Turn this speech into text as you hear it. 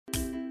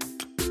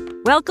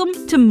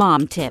Welcome to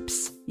Mom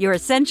Tips, your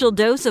essential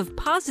dose of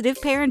positive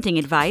parenting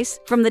advice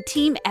from the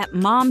team at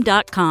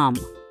Mom.com.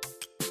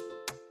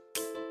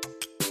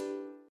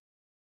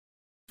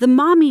 The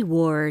mommy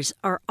wars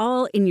are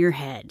all in your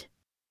head.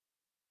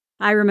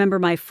 I remember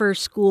my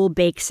first school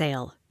bake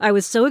sale. I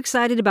was so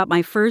excited about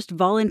my first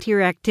volunteer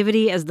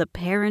activity as the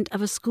parent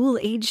of a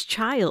school-aged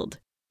child.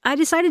 I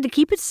decided to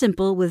keep it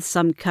simple with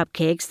some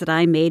cupcakes that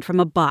I made from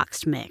a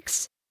boxed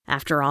mix.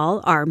 After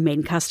all, our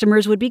main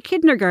customers would be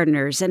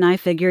kindergartners, and I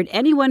figured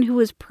anyone who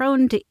was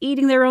prone to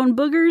eating their own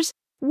boogers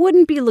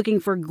wouldn't be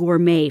looking for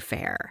gourmet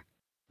fare.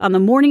 On the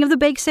morning of the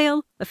bake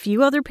sale, a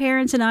few other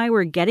parents and I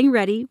were getting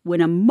ready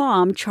when a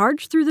mom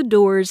charged through the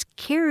doors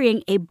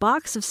carrying a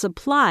box of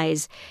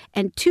supplies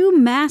and 2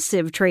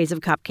 massive trays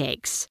of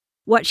cupcakes.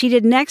 What she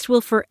did next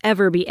will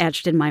forever be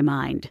etched in my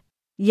mind.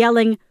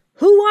 Yelling,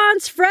 "Who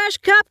wants fresh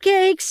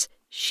cupcakes?"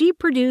 She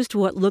produced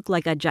what looked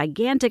like a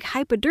gigantic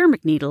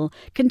hypodermic needle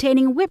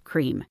containing whipped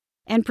cream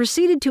and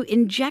proceeded to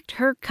inject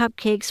her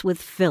cupcakes with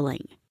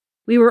filling.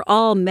 We were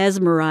all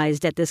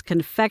mesmerized at this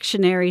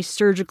confectionery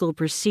surgical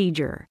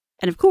procedure,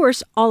 and of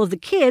course, all of the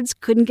kids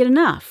couldn't get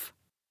enough.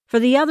 For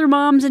the other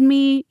moms and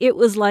me, it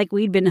was like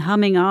we'd been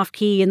humming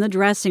off-key in the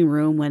dressing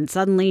room when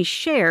suddenly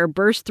Cher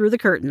burst through the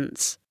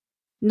curtains.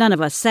 None of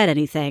us said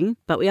anything,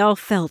 but we all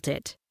felt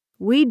it.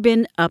 We'd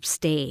been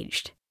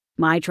upstaged.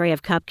 My tray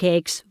of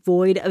cupcakes,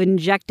 void of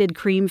injected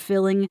cream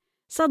filling,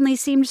 suddenly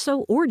seemed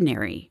so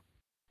ordinary.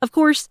 Of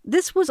course,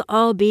 this was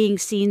all being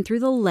seen through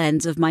the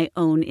lens of my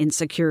own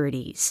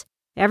insecurities.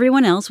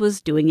 Everyone else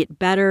was doing it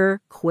better,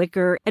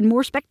 quicker, and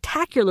more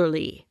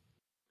spectacularly.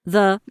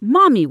 The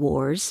mommy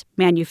wars,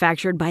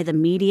 manufactured by the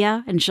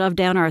media and shoved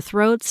down our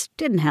throats,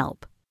 didn't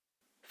help.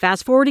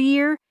 Fast forward a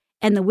year,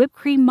 and the whipped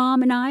cream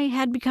mom and I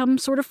had become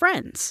sort of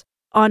friends.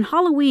 On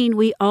Halloween,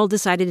 we all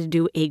decided to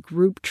do a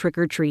group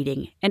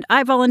trick-or-treating, and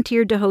I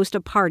volunteered to host a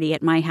party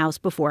at my house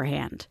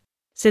beforehand.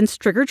 Since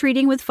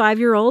trick-or-treating with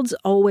 5-year-olds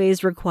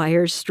always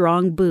requires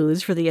strong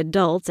booze for the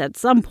adults at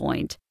some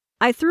point,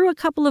 I threw a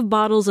couple of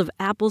bottles of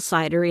apple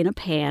cider in a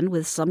pan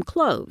with some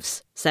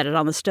cloves, set it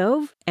on the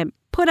stove, and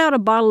put out a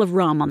bottle of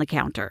rum on the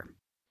counter.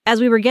 As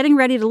we were getting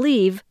ready to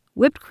leave,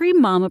 whipped cream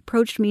mom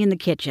approached me in the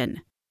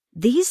kitchen.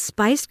 "These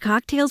spiced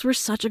cocktails were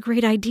such a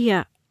great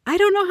idea. I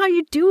don't know how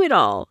you do it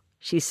all,"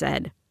 she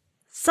said.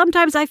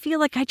 "Sometimes I feel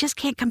like I just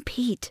can't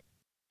compete."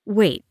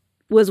 Wait,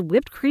 was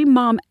whipped cream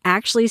mom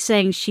actually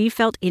saying she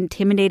felt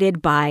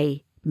intimidated by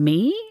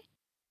me?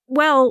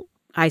 "Well,"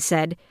 I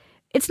said,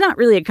 "it's not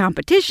really a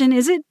competition,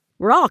 is it?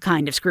 We're all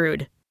kind of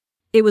screwed."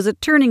 It was a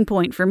turning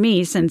point for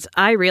me since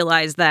I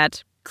realized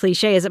that,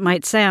 cliché as it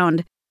might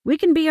sound, we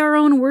can be our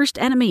own worst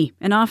enemy,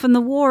 and often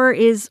the war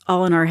is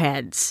all in our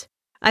heads.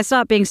 I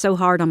stopped being so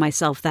hard on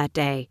myself that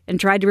day and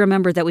tried to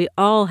remember that we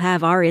all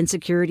have our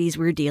insecurities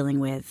we're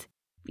dealing with.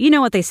 You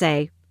know what they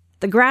say,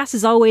 the grass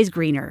is always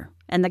greener,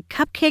 and the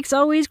cupcake's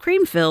always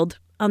cream-filled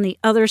on the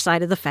other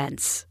side of the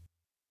fence.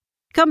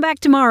 Come back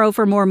tomorrow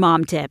for more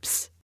mom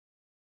tips.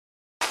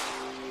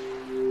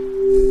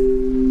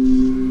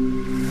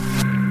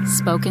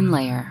 Spoken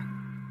Layer.